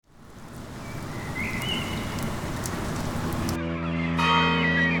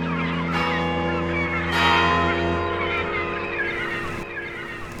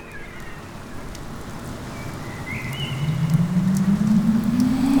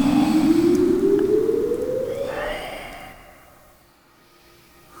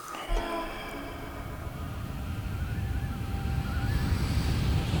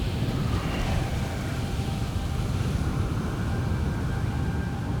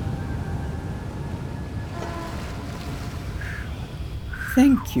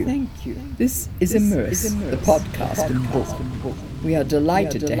Thank you. This is Immerse, the podcast and book. We are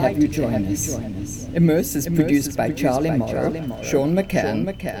delighted to have you join us. Immerse is produced by Charlie Morrow, Sean McCann,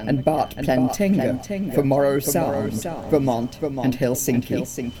 and Bart Plantenga for Morrow Sound, Vermont and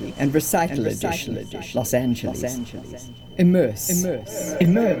Helsinki, and Recital Edition, Los Angeles. Immerse.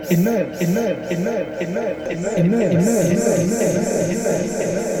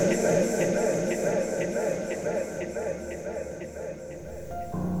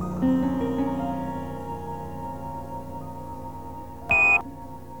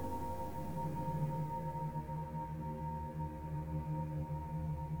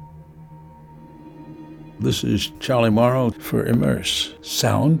 This is Charlie Morrow for Immerse,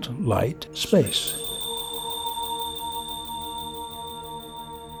 Sound, Light, Space.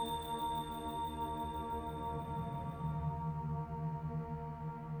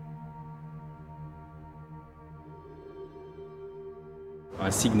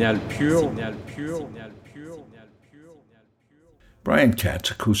 Un signal pur. Brian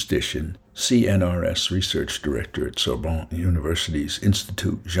Katz, acoustician, CNRS research director at Sorbonne University's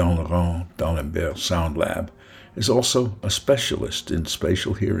Institut Jean-Laurent d'Alembert Sound Lab, is also a specialist in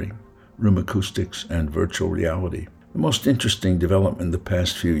spatial hearing, room acoustics, and virtual reality. The most interesting development in the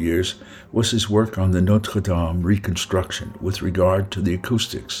past few years was his work on the Notre Dame reconstruction with regard to the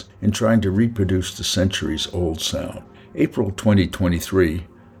acoustics in trying to reproduce the centuries-old sound. April 2023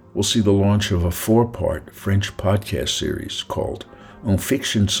 will see the launch of a 4-part French podcast series called En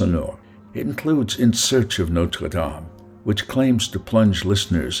Fiction Sonore. It includes In Search of Notre Dame, which claims to plunge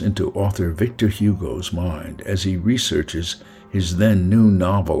listeners into author Victor Hugo's mind as he researches his then new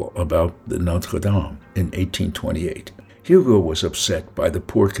novel about the Notre Dame in 1828. Hugo was upset by the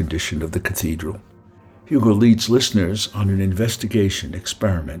poor condition of the cathedral. Hugo leads listeners on an investigation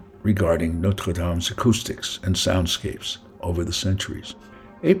experiment regarding Notre Dame's acoustics and soundscapes over the centuries.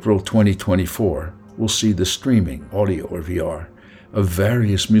 April 2024 will see the streaming, audio or VR, of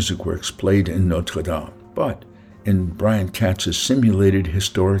various music works played in Notre Dame, but in Brian Katz's simulated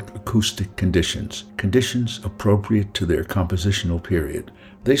historic acoustic conditions appropriate to their compositional period.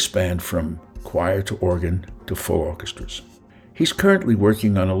 They span from choir to organ to full orchestras. He's currently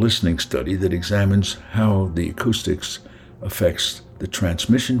working on a listening study that examines how the acoustics affects the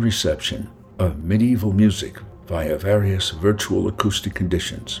transmission reception of medieval music via various virtual acoustic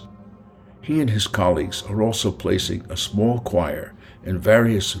conditions. He and his colleagues are also placing a small choir in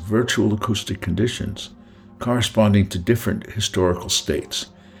various virtual acoustic conditions corresponding to different historical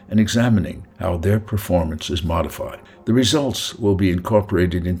states and examining how their performance is modified. The results will be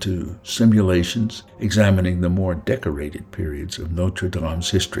incorporated into simulations examining the more decorated periods of Notre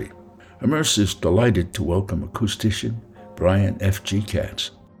Dame's history. Immerse is delighted to welcome acoustician Brian F.G.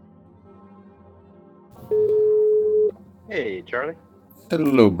 Katz. Hey, Charlie.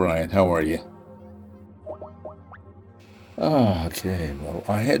 Hello, Brian. How are you? Okay. Well,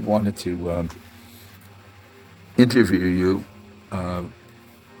 I had wanted to interview you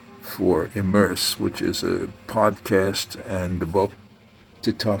for Immerse, which is a podcast and a book,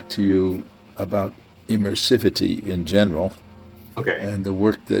 to talk to you about immersivity in general. Okay. And the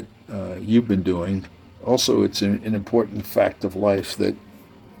work that you've been doing. Also, it's an important fact of life that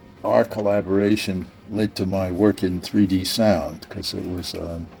our collaboration led to my work in 3D sound, because it was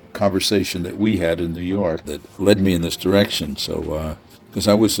a conversation that we had in New York that led me in this direction. So, because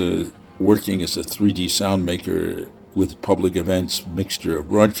I was working as a 3D sound maker with public events, mixture of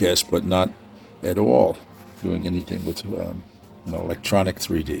broadcast, but not at all doing anything with electronic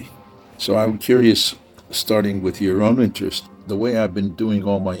 3D. So I'm curious, starting with your own interest, the way I've been doing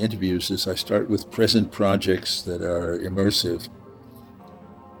all my interviews is I start with present projects that are immersive,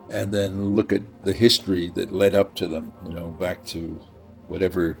 and then look at the history that led up to them, back to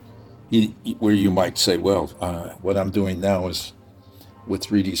whatever, where you might say, well, what I'm doing now is with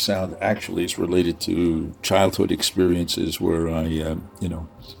 3D sound actually is related to childhood experiences where I,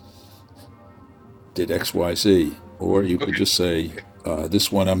 did X, Y, Z. Or you could just say,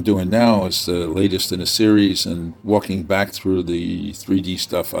 this one I'm doing now is the latest in a series, and walking back through the 3D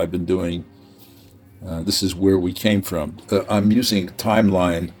stuff I've been doing, this is where we came from. I'm using a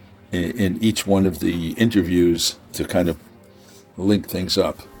timeline in each one of the interviews to kind of link things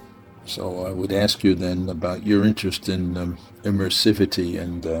up. So I would ask you then about your interest in immersivity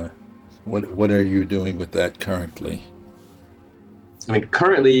and what are you doing with that currently? I mean,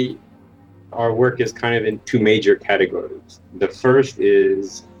 currently our work is kind of in two major categories. The first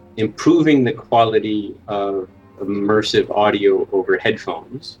is improving the quality of immersive audio over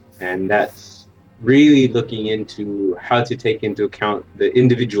headphones, and that's really looking into how to take into account the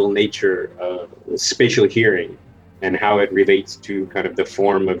individual nature of spatial hearing and how it relates to kind of the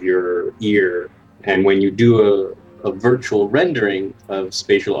form of your ear. And when you do a virtual rendering of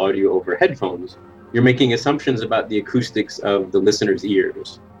spatial audio over headphones, you're making assumptions about the acoustics of the listener's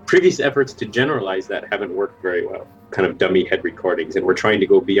ears. Previous efforts to generalize that haven't worked very well, kind of dummy head recordings. And we're trying to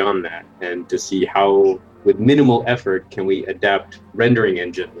go beyond that and to see how, with minimal effort, can we adapt rendering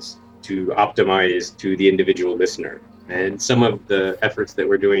engines to optimize to the individual listener. And some of the efforts that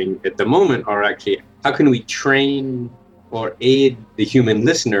we're doing at the moment are actually, how can we train or aid the human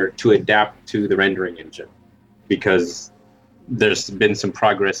listener to adapt to the rendering engine? Because there's been some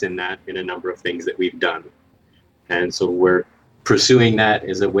progress in that in a number of things that we've done. And so we're pursuing that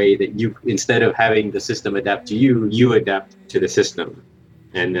as a way that you, instead of having the system adapt to you, you adapt to the system.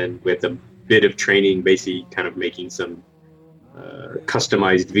 And then with a bit of training, basically kind of making some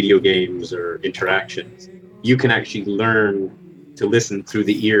customized video games or interactions, you can actually learn to listen through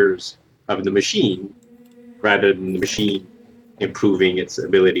the ears of the machine rather than the machine improving its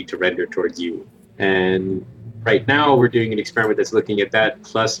ability to render towards you. And right now we're doing an experiment that's looking at that,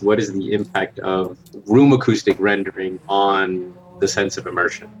 plus what is the impact of room acoustic rendering on the sense of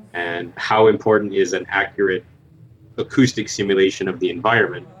immersion, and how important is an accurate acoustic simulation of the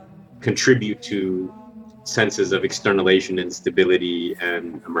environment contribute to senses of externalization and stability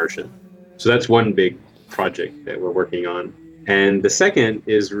and immersion. So that's one big project that we're working on. And the second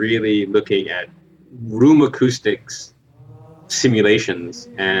is really looking at room acoustics simulations.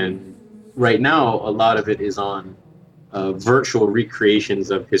 And right now, a lot of it is on virtual recreations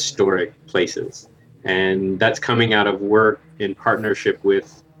of historic places. And that's coming out of work in partnership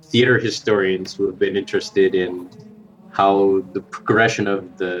with theater historians who have been interested in how the progression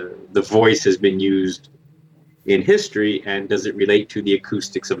of the voice has been used in history, and does it relate to the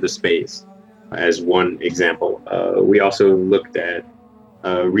acoustics of the space, as one example. We also looked at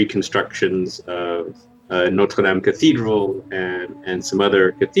reconstructions of Notre Dame Cathedral and some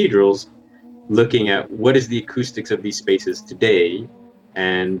other cathedrals, looking at what is the acoustics of these spaces today,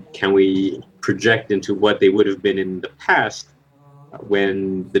 and can we project into what they would have been in the past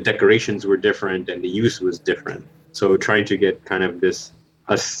when the decorations were different and the use was different. So trying to get kind of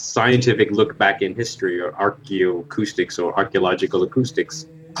a scientific look back in history, or archaeoacoustics or archaeological acoustics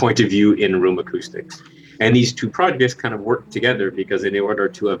point of view in room acoustics. And these two projects kind of work together because in order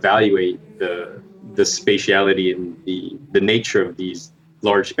to evaluate the spatiality and the nature of these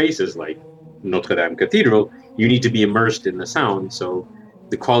large spaces like Notre Dame Cathedral, you need to be immersed in the sound. So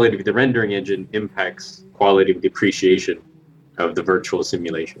the quality of the rendering engine impacts quality of the appreciation of the virtual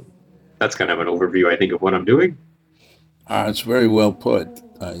simulation. That's kind of an overview, I think, of what I'm doing. It's very well put.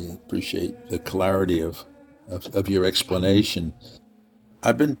 I appreciate the clarity of your explanation.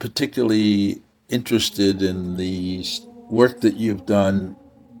 I've been particularly interested in the work that you've done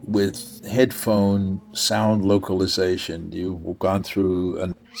with headphone sound localization. You've gone through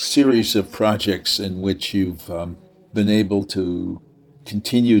a series of projects in which you've been able to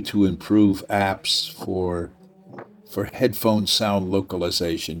continue to improve apps for headphone sound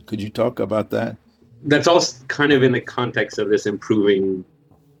localization. Could you talk about that? That's also kind of in the context of this improving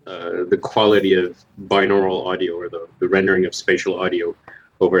the quality of binaural audio, or the rendering of spatial audio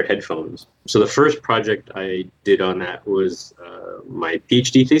over headphones. So the first project I did on that was my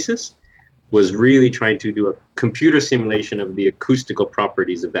PhD thesis, was really trying to do a computer simulation of the acoustical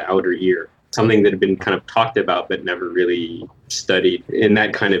properties of the outer ear, something that had been kind of talked about but never really studied in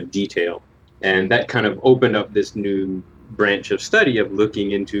that kind of detail. And that kind of opened up this new branch of study of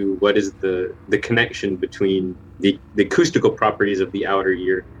looking into what is the connection between the acoustical properties of the outer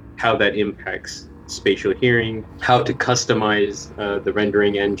ear, how that impacts spatial hearing, how to customize the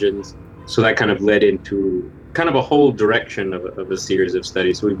rendering engines. So that kind of led into kind of a whole direction of a series of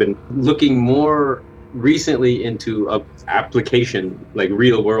studies. So we've been looking more recently into a application, like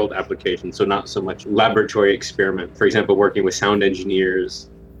real world application. So not so much laboratory experiment. For example, working with sound engineers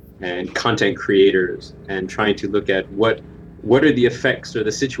and content creators and trying to look at what are the effects or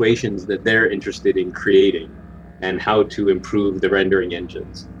the situations that they're interested in creating and how to improve the rendering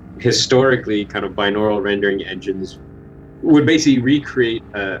engines. Historically, kind of binaural rendering engines would basically recreate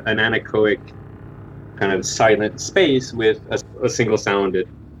an anechoic kind of silent space with a single sound at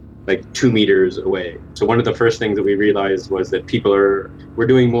like 2 meters away. So one of the first things that we realized was that we're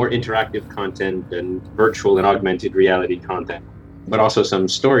doing more interactive content and virtual and augmented reality content, but also some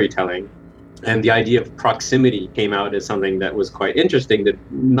storytelling. And the idea of proximity came out as something that was quite interesting that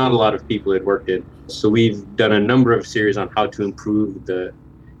not a lot of people had worked in. So we've done a number of series on how to improve the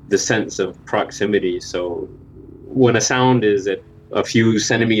sense of proximity. So when a sound is at a few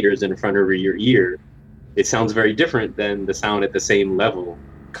centimeters in front of your ear, it sounds very different than the sound at the same level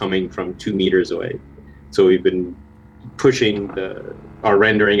coming from 2 meters away. So we've been pushing our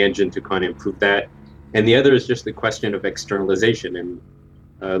rendering engine to kind of improve that. And the other is just the question of externalization.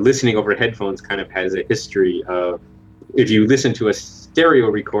 And listening over headphones kind of has a history of, if you listen to a stereo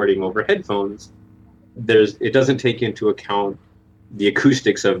recording over headphones, it doesn't take into account the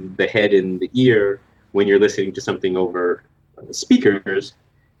acoustics of the head and the ear when you're listening to something over speakers.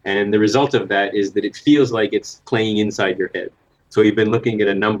 And the result of that is that it feels like it's playing inside your head. So we've been looking at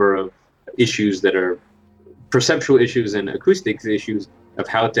a number of issues that are perceptual issues and acoustics issues of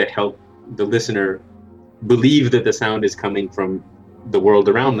how to help the listener believe that the sound is coming from the world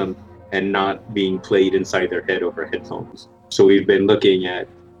around them and not being played inside their head over headphones. So we've been looking at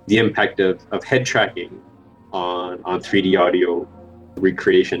the impact of head tracking on 3D audio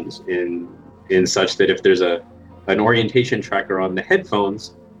recreations in such that if there's an orientation tracker on the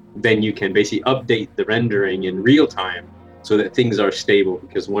headphones, then you can basically update the rendering in real time so that things are stable.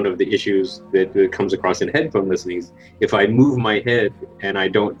 Because one of the issues that comes across in headphone listening is if I move my head and I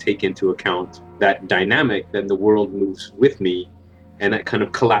don't take into account that dynamic, then the world moves with me, and that kind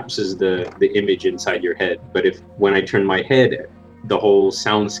of collapses the image inside your head. But when I turn my head, the whole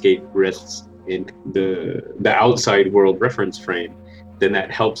soundscape rests in the outside world reference frame, then that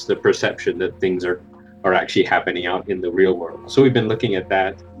helps the perception that things are actually happening out in the real world. So we've been looking at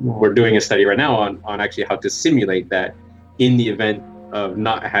that. We're doing a study right now on actually how to simulate that in the event of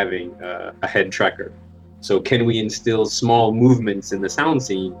not having a head tracker. So can we instill small movements in the sound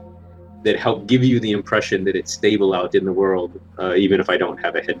scene that help give you the impression that it's stable out in the world, even if I don't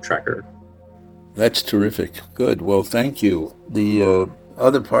have a head tracker? That's terrific. Good. Well, thank you. The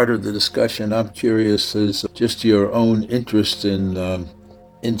other part of the discussion, I'm curious, is just your own interest in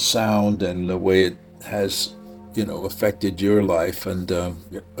sound and the way it has, affected your life, and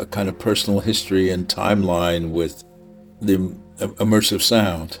a kind of personal history and timeline with the immersive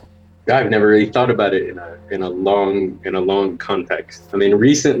sound. I've never really thought about it in a long context. I mean,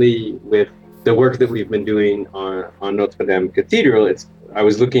 recently with the work that we've been doing on Notre Dame Cathedral, I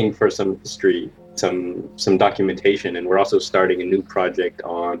was looking for some history, some documentation, and we're also starting a new project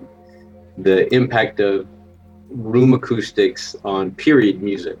on the impact of room acoustics on period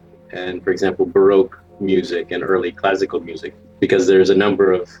music, and for example, Baroque music and early classical music, because there's a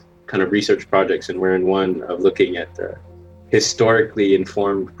number of kind of research projects, and we're in one of looking at the historically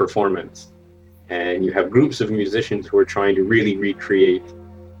informed performance. And you have groups of musicians who are trying to really recreate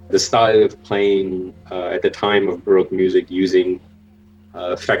the style of playing at the time of Baroque music, using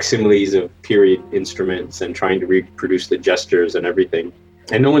facsimiles of period instruments and trying to reproduce the gestures and everything.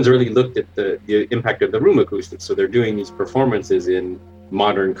 And no one's really looked at the impact of the room acoustics. So they're doing these performances in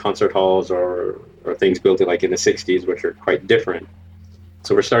modern concert halls or things built in the 60s, which are quite different.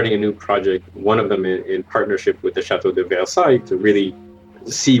 So we're starting a new project, one of them in partnership with the Chateau de Versailles, to really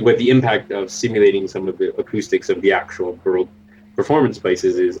see what the impact of simulating some of the acoustics of the actual Baroque performance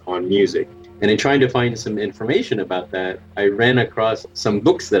places is on music. And in trying to find some information about that, I ran across some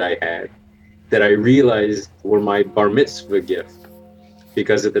books that I had that I realized were my bar mitzvah gift.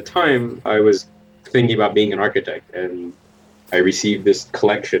 Because at the time, I was thinking about being an architect, and I received this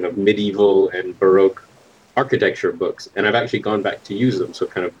collection of medieval and Baroque architecture books, and I've actually gone back to use them, so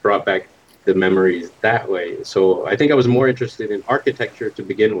kind of brought back the memories that way. So I think I was more interested in architecture to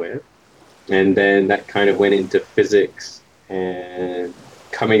begin with, and then that kind of went into physics, and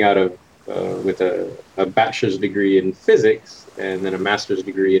coming out of with a bachelor's degree in physics and then a master's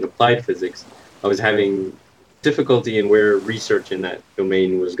degree in applied physics, I was having difficulty in where research in that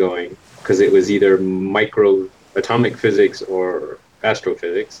domain was going, because it was either microatomic physics or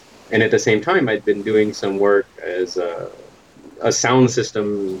astrophysics. And at the same time, I'd been doing some work as a sound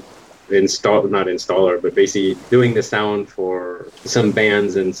system not installer, but basically doing the sound for some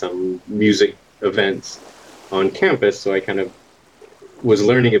bands and some music events on campus. So I kind of was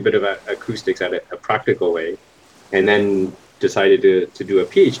learning a bit about acoustics at a practical way, and then decided to do a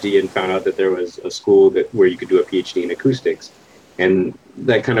PhD, and found out that there was a school where you could do a PhD in acoustics. And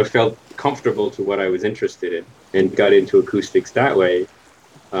that kind of felt comfortable to what I was interested in, and got into acoustics that way.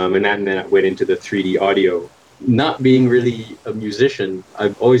 And then I went into the 3D audio. Not being really a musician,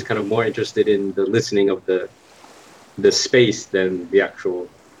 I'm always kind of more interested in the listening of the space than the actual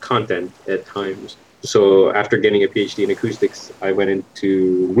content at times. So after getting a PhD in acoustics, I went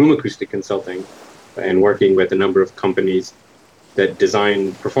into room acoustic consulting and working with a number of companies that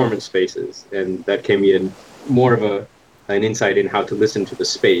design performance spaces. And that gave me more of an insight in how to listen to the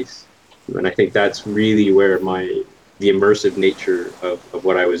space. And I think that's really where the immersive nature of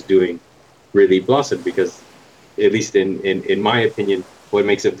what I was doing really blossomed, because at least in my opinion, what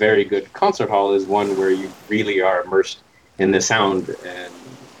makes a very good concert hall is one where you really are immersed in the sound, and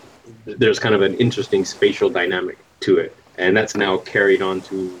there's kind of an interesting spatial dynamic to it. And that's now carried on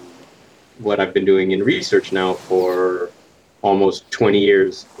to what I've been doing in research now for almost 20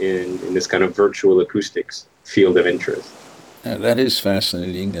 years in this kind of virtual acoustics field of interest. That is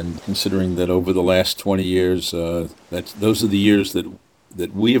fascinating, and considering that over the last 20 years, those are the years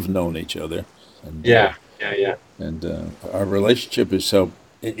that we have known each other. And, Yeah. And our relationship has helped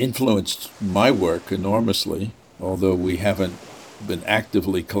influenced my work enormously, although we haven't been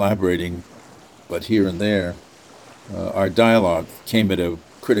actively collaborating, but here and there. Our dialogue came at a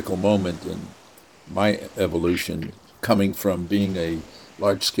critical moment in my evolution, coming from being a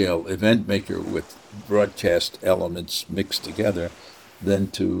large-scale event maker with broadcast elements mixed together, then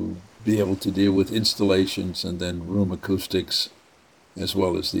to be able to deal with installations and then room acoustics, as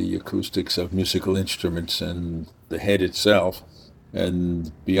well as the acoustics of musical instruments and the head itself.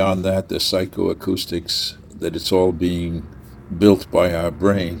 And beyond that, the psychoacoustics, that it's all being built by our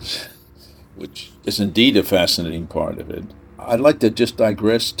brains, which is indeed a fascinating part of it. I'd like to just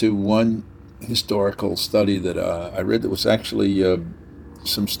digress to one historical study that I read that was actually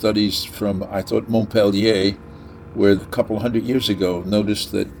some studies from, I thought, Montpellier, where a couple hundred years ago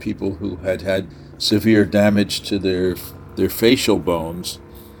noticed that people who had severe damage to their facial bones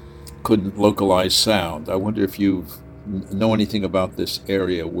couldn't localize sound. I wonder if you know anything about this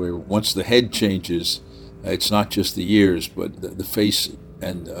area where once the head changes, it's not just the ears, but the face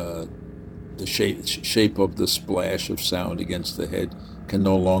and the shape of the splash of sound against the head can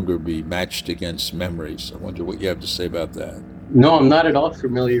no longer be matched against memories. I wonder what you have to say about that. No, I'm not at all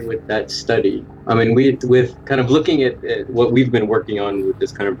familiar with that study. I mean, with kind of looking at what we've been working on with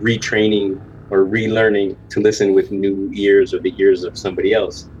this kind of retraining or relearning to listen with new ears or the ears of somebody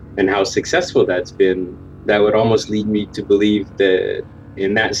else, and how successful that's been, that would almost lead me to believe that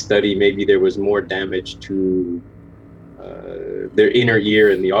in that study, maybe there was more damage to their inner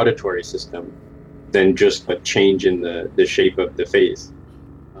ear and the auditory system than just a change in the shape of the face.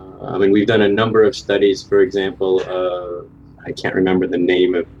 I mean, we've done a number of studies, for example, I can't remember the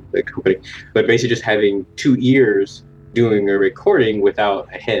name of the company, but basically just having two ears doing a recording without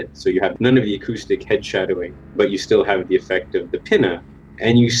a head. So you have none of the acoustic head shadowing, but you still have the effect of the pinna.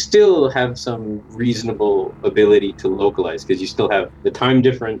 And you still have some reasonable ability to localize, because you still have the time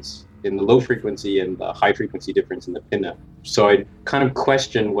difference in the low frequency and the high frequency difference in the pinna. So I kind of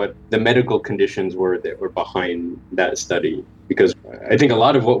question what the medical conditions were that were behind that study, because I think a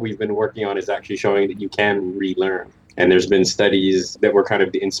lot of what we've been working on is actually showing that you can relearn. And there's been studies that were kind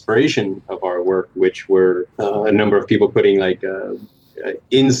of the inspiration of our work, which were a number of people putting like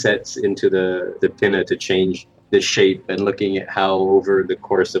insets into the pinna to change the shape, and looking at how over the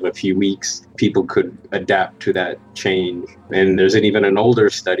course of a few weeks people could adapt to that change. And there's even an older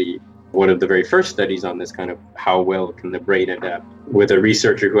study, one of the very first studies on this kind of how well can the brain adapt, with a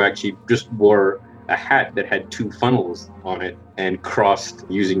researcher who actually just wore a hat that had two funnels on it and crossed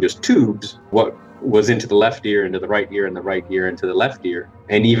using just tubes what was into the left ear, into the right ear, and the right ear into the left ear.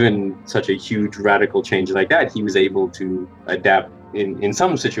 And even such a huge radical change like that, he was able to adapt in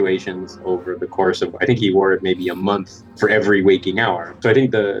some situations over the course of, I think he wore it maybe a month for every waking hour. So I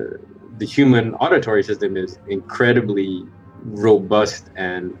think the human auditory system is incredibly robust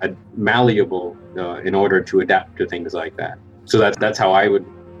and malleable in order to adapt to things like that. So that's how I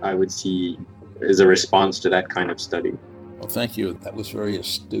would see as a response to that kind of study. Well, thank you. That was very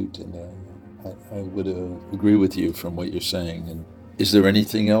astute, and I would agree with you from what you're saying. And is there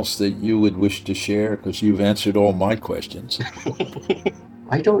anything else that you would wish to share? Because you've answered all my questions.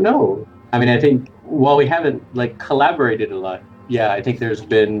 I don't know. I mean, I think while we haven't collaborated a lot, yeah, I think there's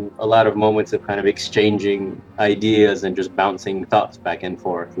been a lot of moments of kind of exchanging ideas and just bouncing thoughts back and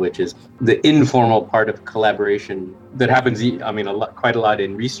forth, which is the informal part of collaboration that happens. I mean, quite a lot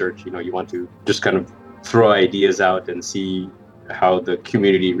in research. You know, you want to just kind of throw ideas out and see how the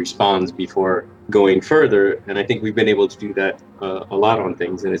community responds before going further. And I think we've been able to do that a lot on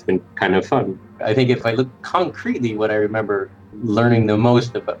things, and it's been kind of fun. I think if I look concretely, what I remember learning the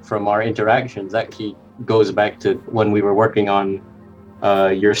most from our interactions actually goes back to when we were working on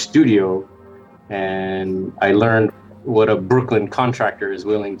your studio, and I learned what a Brooklyn contractor is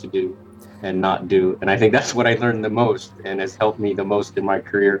willing to do and not do. And I think that's what I learned the most and has helped me the most in my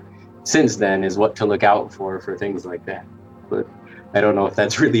career since then, is what to look out for things like that. But I don't know if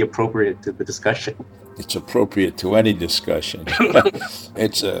that's really appropriate to the discussion. It's appropriate to any discussion.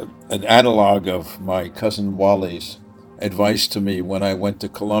 It's an analog of my cousin Wally's advice to me when I went to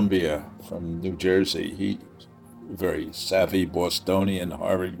Columbia from New Jersey. He, very savvy Bostonian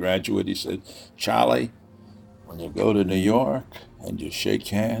Harvard graduate, he said, "Charlie, when you go to New York and you shake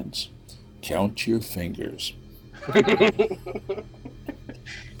hands, count your fingers."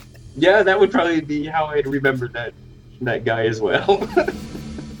 Yeah, that would probably be how I'd remember that. that guy as well.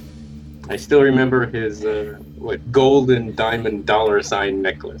 I still remember his gold and diamond dollar sign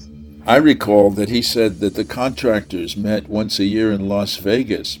necklace. I recall that he said that the contractors met once a year in Las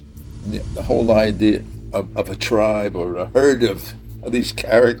Vegas. The whole idea of a tribe or a herd of these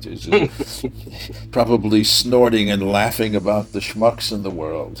characters is probably snorting and laughing about the schmucks in the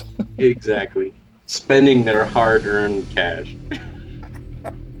world. Exactly. Spending their hard-earned cash.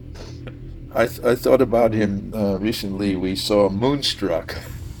 I thought about him recently. We saw Moonstruck.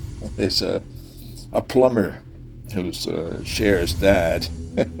 There's a plumber who's Cher's dad,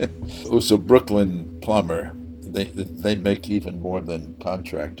 who's a Brooklyn plumber. They make even more than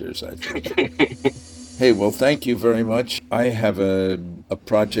contractors, I think. Hey, well, thank you very much. I have a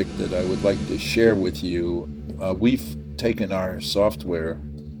project that I would like to share with you. We've taken our software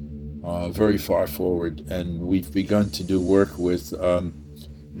very far forward, and we've begun to do work with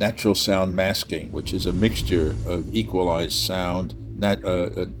natural sound masking, which is a mixture of equalized sound,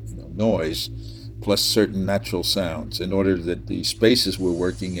 noise, plus certain natural sounds, in order that the spaces we're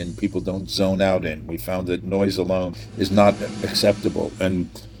working in, people don't zone out in. We found that noise alone is not acceptable, and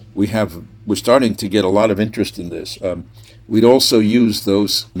we're starting to get a lot of interest in this. We'd also use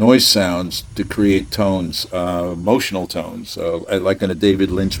those noise sounds to create tones, emotional tones. Like in a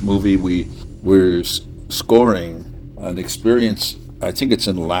David Lynch movie, we're scoring an experience. I think it's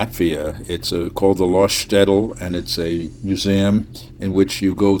in Latvia. It's called the Lost Shtetl, and it's a museum in which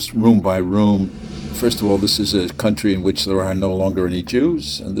you go room by room. First of all, this is a country in which there are no longer any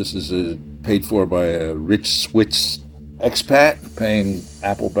Jews, and this is paid for by a rich Swiss expat paying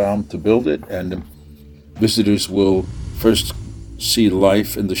Applebaum to build it. And visitors will first see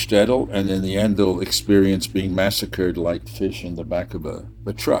life in the shtetl, and in the end they'll experience being massacred like fish in the back of a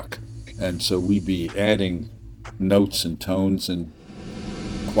truck. And so we'd be adding notes and tones and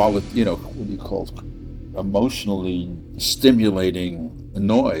quality, what do you call it, emotionally stimulating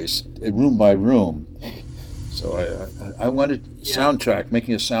noise, room by room. So I wanted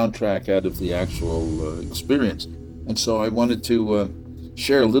making a soundtrack out of the actual experience. And so I wanted to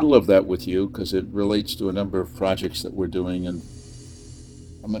share a little of that with you because it relates to a number of projects that we're doing. And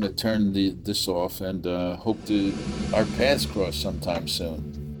I'm going to turn this off and hope our paths cross sometime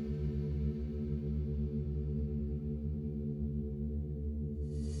soon.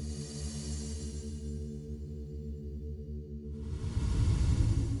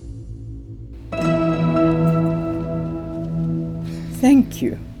 Thank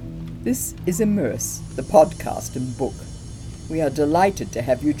you. This is Immerse, the podcast and book. We are delighted to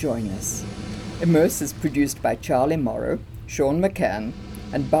have you join us. Immerse is produced by Charlie Morrow, Sean McCann,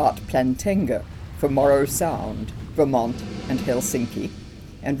 and Bart Plantenga for Morrow Sound, Vermont and Helsinki,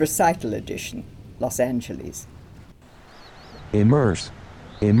 and Recital Edition, Los Angeles. Immerse.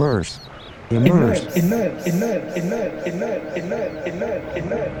 Immerse. Immerse. Immerse. Immerse. Immerse. Immerse. Immerse. Immerse.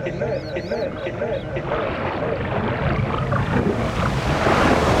 Immerse. Immerse. Immerse. Immerse.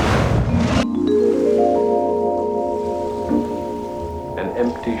 An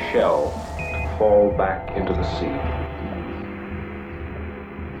empty shell to fall back into the sea.